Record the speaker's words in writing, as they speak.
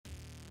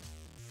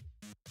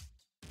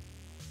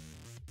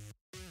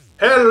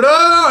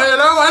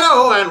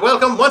Hello, and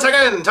welcome once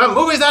again to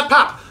Movies That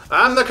Pop.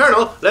 I'm the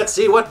Kernel. Let's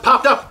see what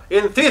popped up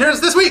in theaters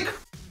this week.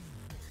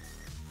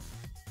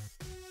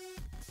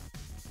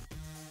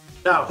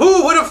 Now,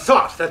 who would have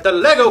thought that the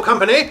Lego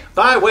Company,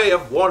 by way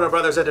of Warner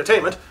Brothers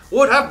Entertainment,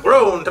 would have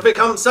grown to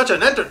become such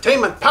an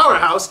entertainment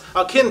powerhouse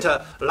akin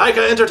to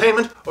Leica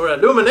Entertainment or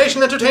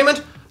Illumination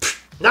Entertainment?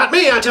 Pfft, not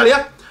me, I tell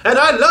ya! And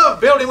I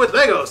love building with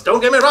Legos, don't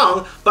get me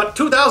wrong, but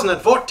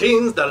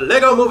 2014's The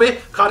Lego Movie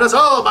caught us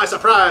all by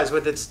surprise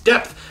with its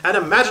depth and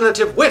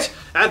imaginative wit,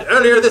 and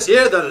earlier this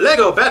year the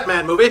Lego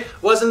Batman movie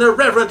was an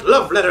irreverent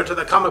love letter to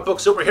the comic book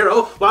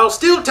superhero while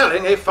still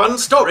telling a fun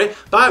story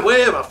by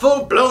way of a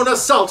full-blown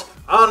assault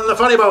on the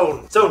funny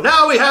bone. So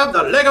now we have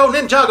the Lego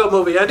Ninjago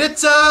Movie, and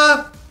it's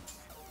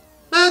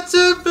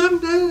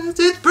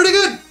pretty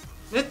good.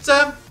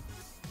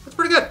 It's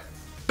pretty good.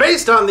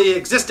 Based on the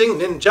existing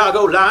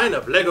Ninjago line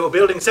of Lego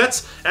building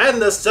sets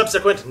and the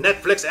subsequent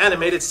Netflix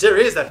animated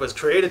series that was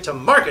created to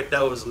market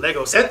those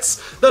Lego sets,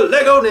 the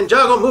Lego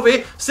Ninjago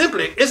Movie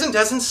simply isn't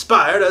as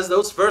inspired as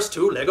those first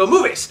two Lego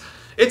movies.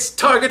 Its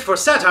target for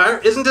satire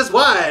isn't as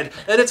wide,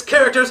 and its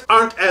characters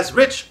aren't as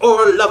rich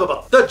or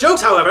lovable. The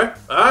jokes, however,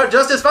 are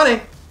just as funny.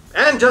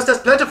 And just as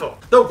plentiful.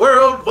 The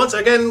world, once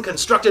again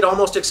constructed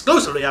almost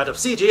exclusively out of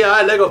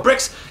CGI Lego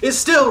bricks, is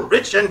still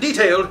rich and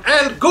detailed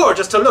and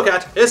gorgeous to look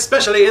at,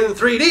 especially in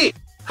 3D.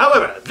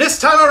 However, this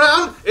time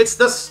around, it's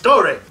the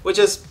story, which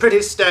is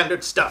pretty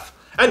standard stuff.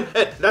 And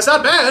that's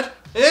not bad.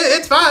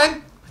 It's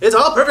fine. It's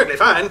all perfectly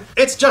fine.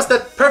 It's just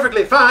that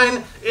perfectly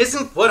fine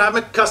isn't what I'm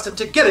accustomed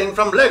to getting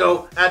from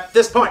Lego at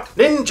this point.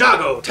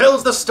 Ninjago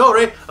tells the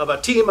story of a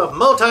team of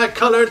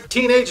multicolored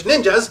teenage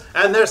ninjas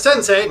and their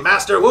sensei,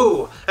 Master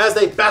Wu, as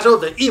they battle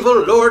the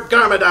evil Lord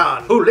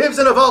Garmadon, who lives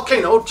in a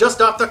volcano just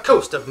off the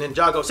coast of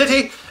Ninjago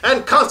City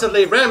and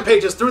constantly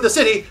rampages through the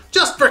city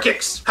just for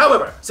kicks.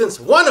 However, since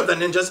one of the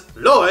ninjas,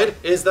 Lloyd,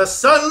 is the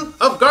son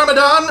of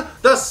Garmadon,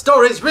 the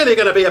story's really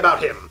gonna be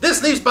about him.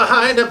 This leaves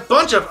behind a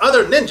bunch of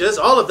other ninjas,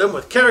 all of them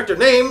with character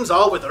names,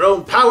 all with their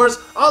own powers,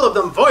 all of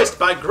them voiced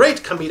by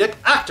great comedic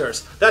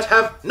actors that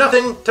have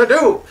nothing to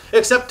do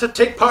except to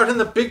take part in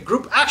the big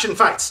group action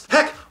fights.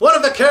 Heck, one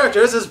of the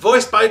characters is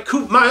voiced by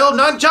Kumail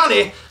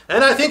Nanjiani,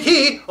 and I think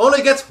he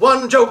only gets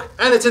one joke,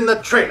 and it's in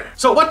the trailer.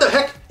 So what the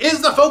heck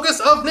is the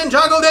focus of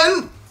Ninjago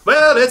then?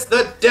 Well, it's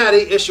the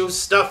daddy issues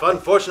stuff,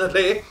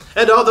 unfortunately.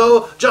 And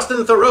although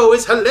Justin Theroux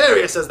is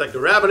hilarious as the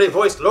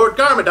gravelly-voiced Lord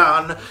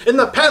Garmadon in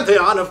the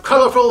pantheon of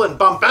colorful and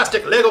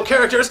bombastic Lego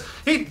characters,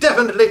 he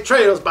definitely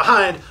trails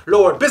behind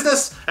Lord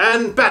Business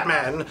and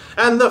Batman,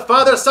 and the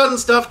father-son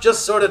stuff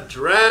just sort of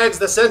drags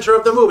the center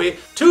of the movie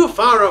too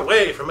far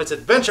away from its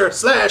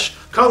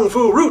adventure/kung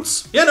fu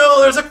roots. You know,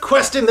 there's a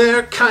quest in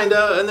there,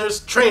 kinda, and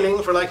there's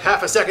training for like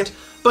half a second,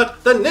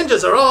 but the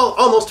ninjas are all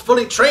almost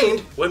fully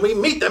trained when we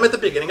meet them at the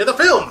beginning of the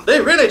film.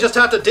 They really just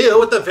have to deal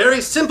with the very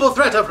simple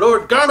threat of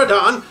Lord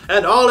Garmadon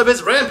and all of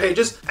his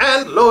rampages,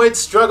 and Lloyd's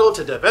struggle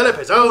to develop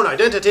his own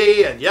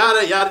identity, and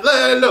yada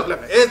yada. Look,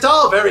 it's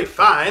all very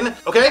fine,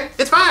 okay?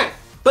 It's fine.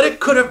 But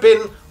it could have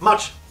been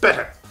much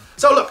better.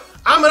 So look,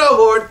 I'm gonna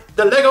award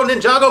the Lego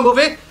Ninjago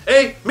Movie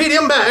a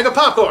medium bag of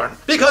popcorn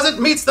because it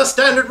meets the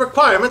standard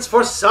requirements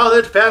for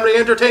solid family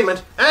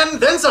entertainment, and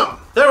then some.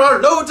 There are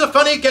loads of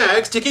funny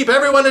gags to keep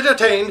everyone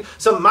entertained,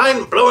 some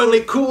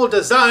mind-blowingly cool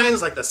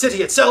designs like the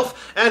city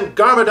itself, and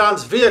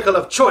Garmadon's vehicle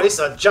of choice,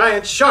 a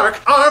giant shark,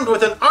 armed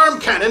with an arm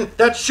cannon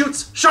that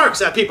shoots sharks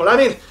at people. I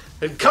mean,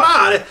 come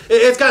on,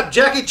 it's got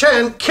Jackie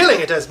Chan killing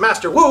it as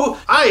Master Wu.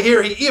 I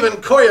hear he even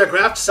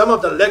choreographed some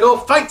of the Lego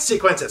fight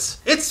sequences.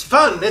 It's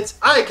fun, it's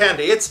eye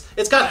candy, it's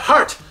got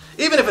heart,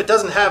 even if it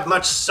doesn't have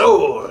much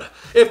soul.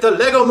 If the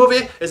Lego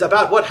Movie is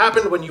about what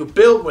happened when you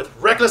build with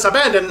reckless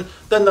abandon,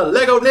 then the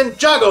Lego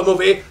Ninjago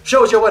Movie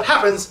shows you what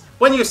happens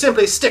when you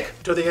simply stick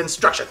to the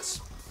instructions.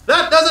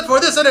 That does it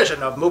for this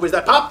edition of Movies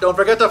That Pop. Don't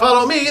forget to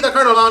follow me, the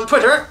Kernel, on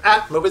Twitter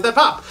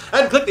 @MoviesThatPop,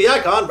 and click the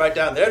icon right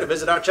down there to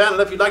visit our channel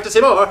if you'd like to see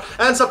more,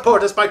 and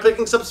support us by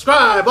clicking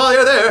subscribe while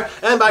you're there,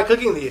 and by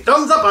clicking the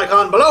thumbs up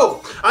icon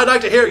below. I'd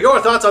like to hear your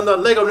thoughts on the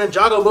Lego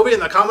Ninjago Movie in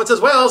the comments as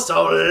well,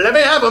 so let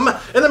me have them.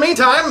 In the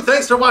meantime,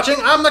 thanks for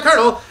watching. I'm the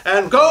Kernel,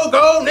 and go,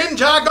 go,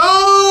 Ninja,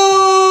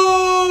 go!